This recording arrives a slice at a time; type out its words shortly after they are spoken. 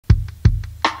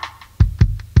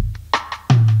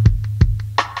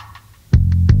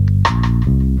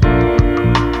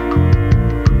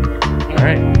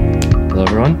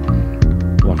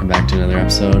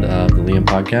episode of the Liam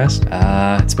Podcast.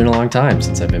 It's been a long time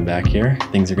since I've been back here.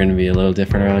 Things are going to be a little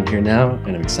different around here now,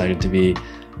 and I'm excited to be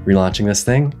relaunching this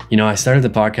thing. You know, I started the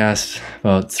podcast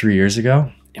about 3 years ago.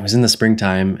 It was in the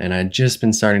springtime, and I'd just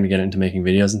been starting to get into making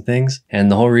videos and things. And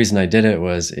the whole reason I did it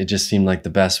was it just seemed like the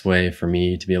best way for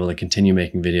me to be able to continue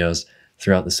making videos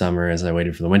throughout the summer as I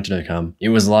waited for the winter to come. It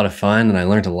was a lot of fun, and I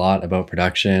learned a lot about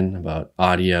production, about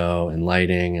audio and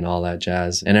lighting and all that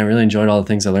jazz. And I really enjoyed all the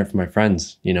things I learned from my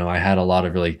friends. You know, I had a lot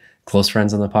of really close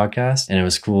friends on the podcast, and it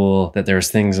was cool that there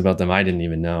was things about them I didn't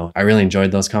even know. I really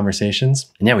enjoyed those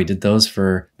conversations. And yeah, we did those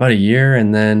for about a year,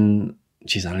 and then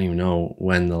geez, I don't even know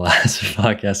when the last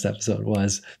podcast episode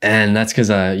was. And that's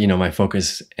because, my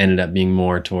focus ended up being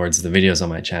more towards the videos on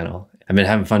my channel. I've been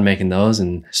having fun making those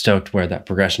and stoked where that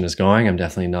progression is going. I'm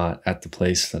definitely not at the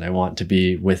place that I want to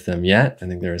be with them yet. I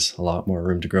think there's a lot more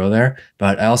room to grow there.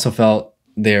 But I also felt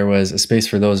there was a space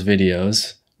for those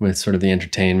videos with sort of the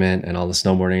entertainment and all the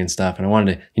snowboarding and stuff. And I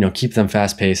wanted to, keep them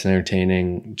fast-paced and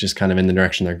entertaining, just kind of in the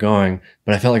direction they're going.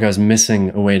 But I felt like I was missing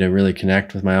a way to really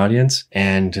connect with my audience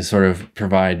and to sort of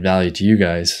provide value to you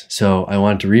guys. So I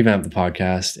wanted to revamp the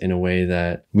podcast in a way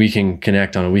that we can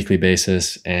connect on a weekly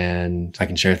basis, and I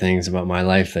can share things about my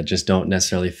life that just don't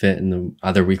necessarily fit in the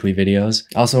other weekly videos.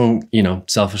 Also,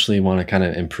 selfishly want to kind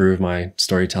of improve my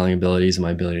storytelling abilities and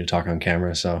my ability to talk on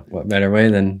camera. So what better way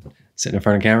than sitting in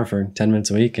front of camera for 10 minutes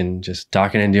a week and just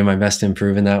talking and doing my best to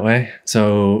improve in that way.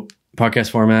 So podcast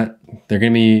format, they're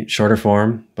going to be shorter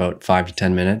form, about 5 to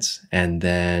 10 minutes. And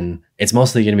then it's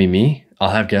mostly going to be me. I'll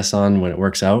have guests on when it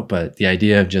works out. But the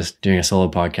idea of just doing a solo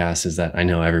podcast is that I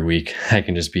know every week I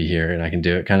can just be here and I can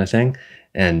do it kind of thing.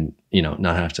 And,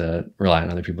 not have to rely on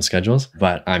other people's schedules.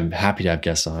 But I'm happy to have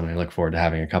guests on. I look forward to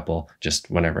having a couple just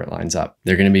whenever it lines up.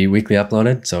 They're going to be weekly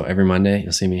uploaded. So every Monday,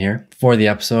 you'll see me here. For the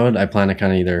episode, I plan to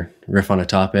kind of either riff on a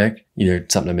topic, either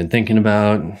something I've been thinking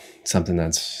about, something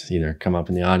that's either come up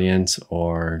in the audience,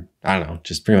 or I don't know,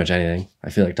 just pretty much anything I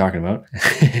feel like talking about.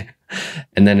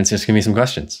 And then it's just going to be some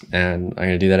questions. And I'm going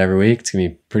to do that every week. It's going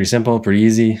to be pretty simple, pretty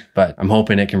easy, but I'm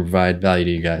hoping it can provide value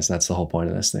to you guys. That's the whole point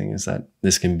of this thing, is that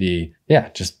this can be,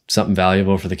 just something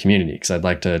valuable for the community, because I'd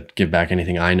like to give back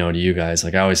anything I know to you guys.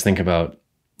 Like I always think about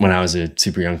when I was a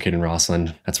super young kid in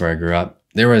Rossland, that's where I grew up.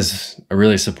 There was a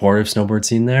really supportive snowboard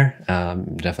scene there.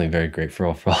 I'm definitely very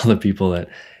grateful for all the people that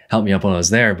helped me up when I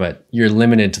was there, but you're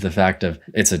limited to the fact of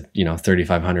it's a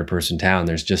 3,500 person town.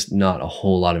 There's just not a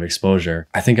whole lot of exposure.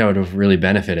 I think I would have really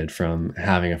benefited from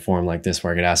having a forum like this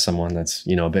where I could ask someone that's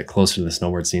a bit closer to the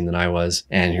snowboard scene than I was,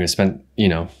 and who has spent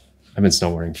I've been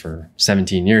snowboarding for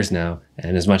 17 years now,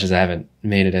 and as much as I haven't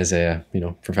made it as a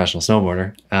professional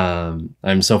snowboarder,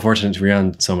 I'm so fortunate to be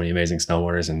around so many amazing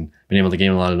snowboarders and been able to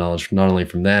gain a lot of knowledge not only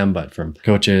from them but from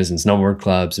coaches and snowboard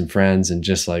clubs and friends, and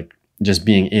just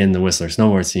being in the Whistler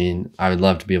snowboard scene. I would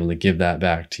love to be able to give that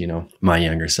back to, my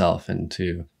younger self, and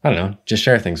to, just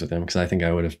share things with them, because I think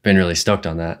I would have been really stoked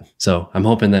on that. So I'm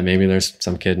hoping that maybe there's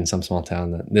some kid in some small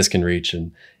town that this can reach,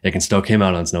 and it can stoke him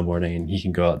out on snowboarding, and he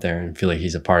can go out there and feel like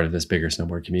he's a part of this bigger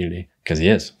snowboard community, because he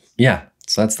is. Yeah,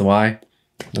 so that's the why.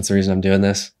 That's the reason I'm doing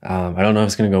this. I don't know if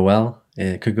it's going to go well.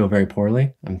 It could go very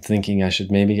poorly. I'm thinking I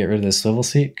should maybe get rid of this swivel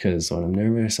seat, because when I'm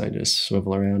nervous, I just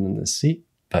swivel around in this seat,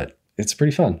 but it's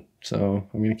pretty fun. So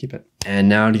I'm going to keep it. And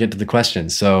now to get to the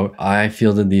questions. So I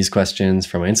fielded these questions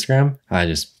from my Instagram. I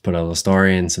just put a little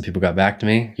story and some people got back to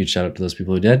me. Huge shout out to those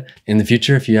people who did. In the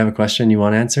future, if you have a question you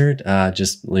want answered,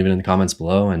 just leave it in the comments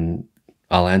below and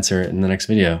I'll answer it in the next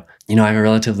video. I have a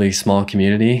relatively small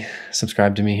community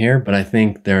subscribe to me here, but I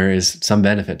think there is some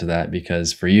benefit to that,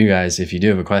 because for you guys, if you do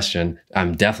have a question,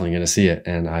 I'm definitely going to see it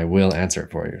and I will answer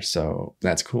it for you. So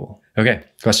that's cool. Okay,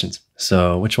 questions.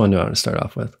 So which one do I want to start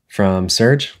off with? From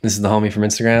Serge. This is the homie from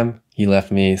Instagram. He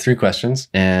left me 3 questions,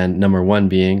 and number 1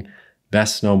 being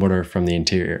best snowboarder from the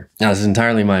interior. Now, this is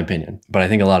entirely my opinion, but I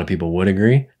think a lot of people would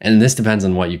agree. And this depends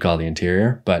on what you call the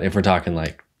interior. But if we're talking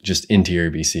like just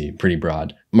interior BC, pretty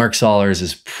broad, Mark Sollers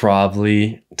is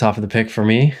probably top of the pick for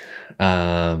me.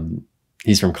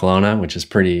 He's from Kelowna, which is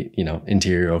pretty,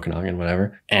 interior Okanagan,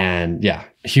 whatever. And yeah,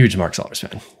 huge Mark Sollers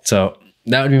fan. So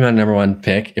that would be my number 1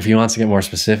 pick. If he wants to get more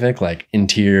specific, like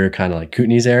interior, kind of like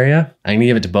Kootenays area, I'm going to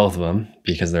give it to both of them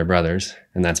because they're brothers,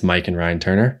 and that's Mike and Ryan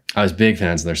Turner. I was big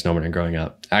fans of their snowboarding growing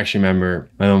up. I actually remember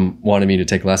my mom wanted me to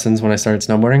take lessons when I started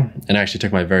snowboarding, and I actually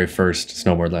took my very first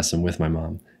snowboard lesson with my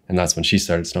mom. And that's when she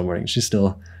started snowboarding. She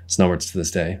still snowboards to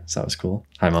this day. So that was cool.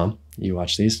 Hi, Mom. You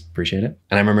watch these? Appreciate it.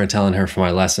 And I remember telling her for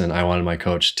my lesson, I wanted my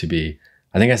coach to be,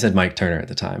 I think I said Mike Turner at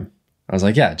the time. I was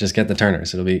like, yeah, just get the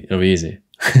Turners. It'll be easy.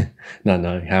 Not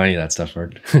knowing how any of that stuff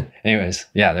worked. Anyways,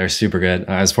 yeah, they're super good.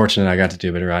 I was fortunate I got to do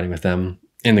a bit of riding with them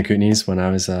in the Kootenays when I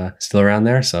was still around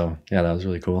there. So yeah, that was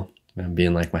really cool.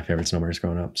 being like my favorite snowboarders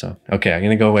growing up. So, okay, I'm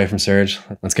going to go away from Surge.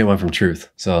 Let's get one from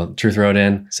Truth. So Truth wrote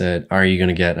in, said, are you going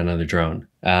to get another drone?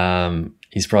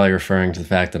 He's probably referring to the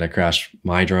fact that I crashed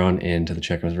my drone into the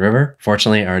Chickens River.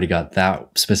 Fortunately, I already got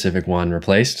that specific one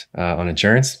replaced on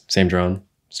insurance. Same drone,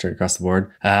 straight across the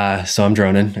board. So I'm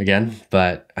droning again.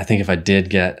 But I think if I did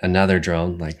get another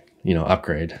drone, like,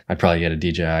 upgrade, I'd probably get a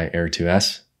DJI Air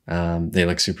 2S. They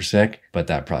look super sick, but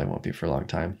that probably won't be for a long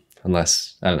time.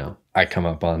 Unless, I don't know, I come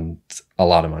up on a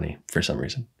lot of money for some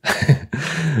reason.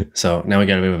 So now we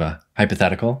got a bit of a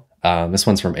hypothetical. This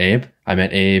one's from Abe. I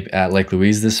met Abe at Lake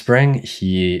Louise this spring.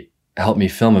 He helped me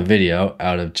film a video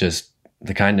out of just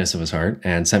the kindness of his heart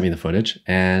and sent me the footage.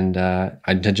 And I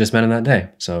had just met him that day.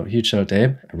 So huge shout out to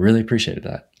Abe. I really appreciated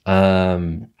that.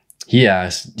 He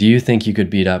asked, do you think you could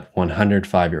beat up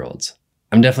 105-year-olds?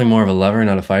 I'm definitely more of a lover,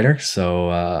 not a fighter. So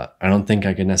I don't think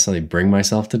I could necessarily bring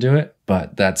myself to do it.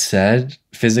 But that said,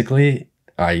 physically,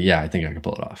 I think I could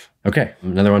pull it off. Okay,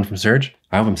 another one from Serge.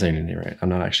 I hope I'm saying it right. I'm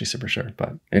not actually super sure,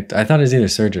 but I thought it was either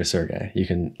Serge or Sergey. You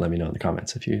can let me know in the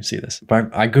comments if you see this.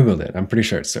 But I Googled it. I'm pretty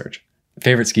sure it's Serge.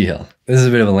 Favorite ski hill. This is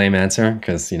a bit of a lame answer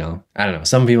because, I don't know.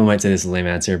 Some people might say this is a lame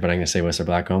answer, but I'm going to say Whistler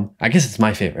Blackcomb. I guess it's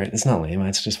my favorite. It's not lame.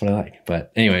 It's just what I like.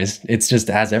 But anyways, it's just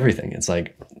has everything. It's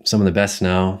like some of the best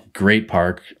snow, great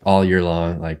park all year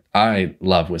long. Like I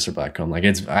love Whistler Blackcomb. Like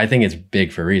I think it's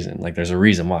big for a reason. Like there's a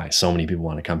reason why so many people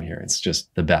want to come here. It's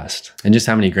just the best. And just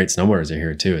how many great snowboarders are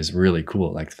here too is really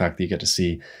cool. Like the fact that you get to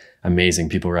see amazing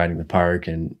people riding the park.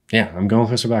 And yeah, I'm going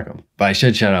with Whistler Blackcomb. But I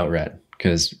should shout out Red,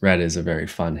 because Red is a very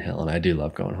fun hill and I do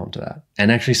love going home to that.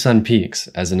 And actually Sun Peaks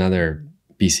as another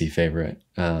BC favorite.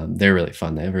 They're really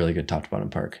fun. They have a really good top to bottom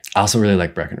park. I also really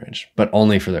like Breckenridge, but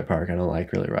only for their park. I don't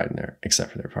like really riding there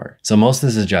except for their park. So most of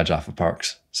this is judged off of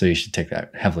parks. So you should take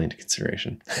that heavily into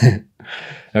consideration.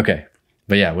 Okay.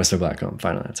 But yeah, Whistler Blackcomb,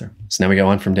 final answer. So now we got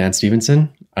one from Dan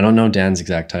Stevenson. I don't know Dan's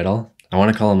exact title. I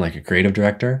want to call him like a creative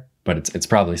director, but it's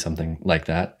probably something like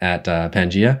that at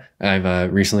Pangea.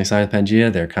 I've recently signed with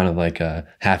Pangea. They're kind of like a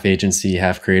half agency,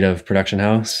 half creative production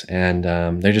house. And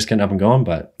they're just getting up and going,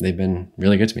 but they've been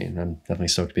really good to me. And I'm definitely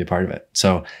stoked to be a part of it.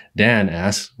 So Dan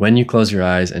asks, when you close your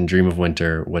eyes and dream of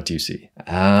winter, what do you see?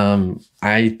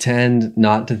 I tend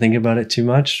not to think about it too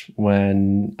much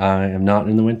when I am not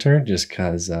in the winter, just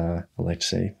because I like to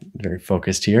say very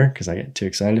focused here because I get too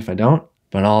excited if I don't.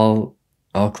 But I'll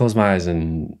close my eyes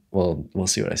and we'll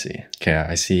see what I see. Okay,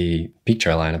 I see peak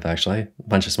trail lineup actually. A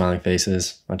bunch of smiling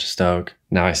faces, a bunch of stoke.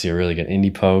 Now I see a really good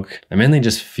indie poke. I mainly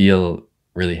just feel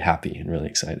really happy and really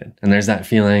excited. And there's that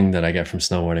feeling that I get from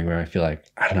snowboarding where I feel like,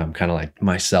 I don't know, I'm kind of like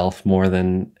myself more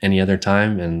than any other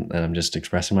time and I'm just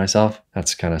expressing myself.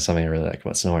 That's kind of something I really like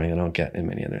about snowboarding. I don't get in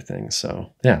many other things.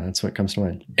 So yeah, that's what comes to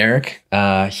mind. Eric,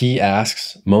 he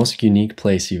asks, most unique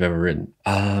place you've ever ridden.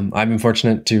 I've been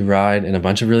fortunate to ride in a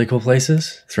bunch of really cool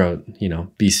places throughout,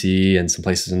 BC and some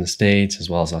places in the States, as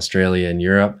well as Australia and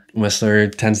Europe. Whistler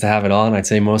tends to have it all. And I'd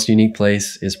say most unique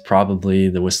place is probably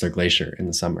the Whistler Glacier in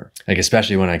the summer. Like,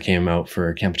 especially when I came out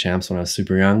for Camp Champs when I was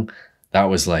super young, that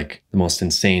was like the most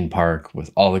insane park with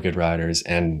all the good riders.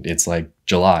 And it's like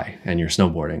July and you're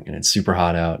snowboarding and it's super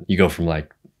hot out. You go from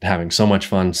like having so much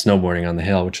fun snowboarding on the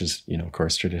hill, which is, of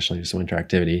course, traditionally just a winter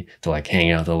activity, to like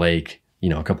hanging out at the lake,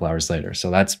 a couple hours later. So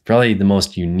that's probably the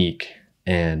most unique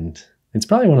and it's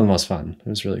probably one of the most fun. It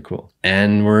was really cool.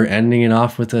 And we're ending it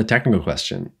off with a technical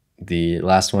question. The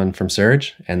last one from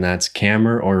Serge, and that's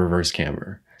camber or reverse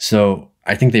camber. So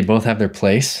I think they both have their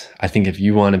place. I think if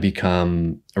you want to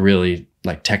become a really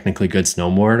like technically good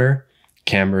snowboarder,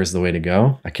 camber is the way to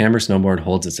go. A camber snowboard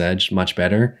holds its edge much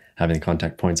better, having the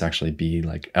contact points actually be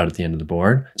like out at the end of the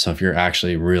board. So if you're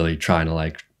actually really trying to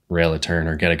like rail a turn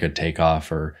or get a good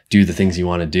takeoff or do the things you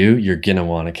want to do, you're gonna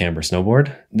want a camber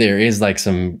snowboard. There is like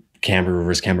some camber,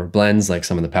 reverse camber blends, like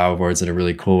some of the power boards that are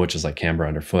really cool, which is like camber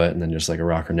underfoot and then just like a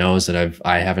rocker nose that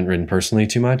I haven't ridden personally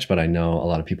too much, but I know a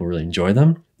lot of people really enjoy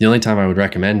them. The only time I would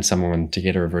recommend someone to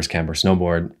get a reverse camber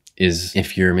snowboard is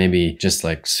if you're maybe just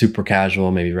like super casual,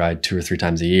 maybe ride 2 or 3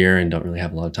 times a year and don't really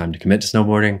have a lot of time to commit to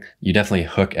snowboarding. You definitely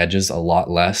hook edges a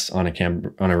lot less on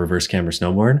a reverse camber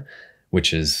snowboard,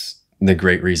 which is the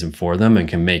great reason for them and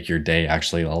can make your day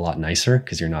actually a lot nicer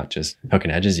because you're not just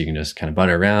hooking edges. You can just kind of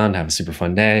butter around, have a super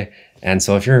fun day. And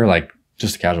so if you're like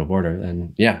just a casual boarder,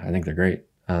 then yeah, I think they're great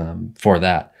for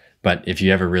that. But if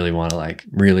you ever really want to like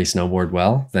really snowboard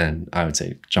well, then I would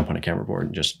say jump on a camber board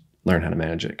and just learn how to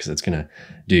manage it because it's going to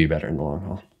do you better in the long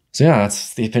haul. So yeah,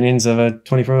 that's the opinions of a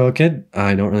 24-year-old kid.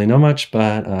 I don't really know much,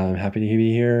 but I'm happy to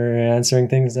be here answering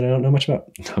things that I don't know much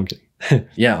about. No, I'm kidding.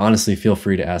 Yeah, honestly, feel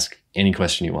free to ask any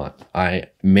question you want. I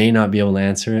may not be able to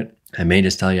answer it I may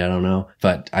just tell you, I don't know,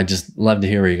 but I just love to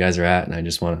hear where you guys are at, and I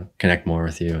just want to connect more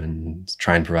with you and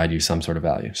try and provide you some sort of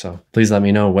value. So please let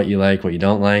me know what you like, what you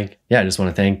don't like. Yeah, I just want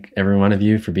to thank every one of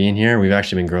you for being here. We've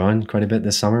actually been growing quite a bit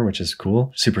this summer, which is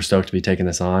cool. Super stoked to be taking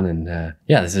this on. And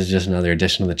yeah, this is just another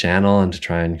addition to the channel and to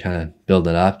try and kind of build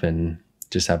it up and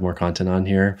just have more content on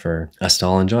here for us to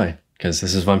all enjoy, because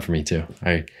this is fun for me too.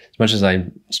 As much as I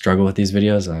struggle with these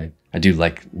videos, I do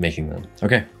like making them.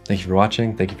 Okay, thank you for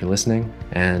watching. Thank you for listening,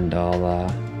 and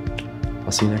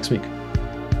I'll see you next week.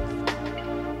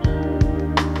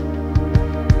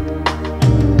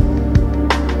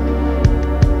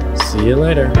 See you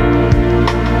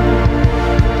later.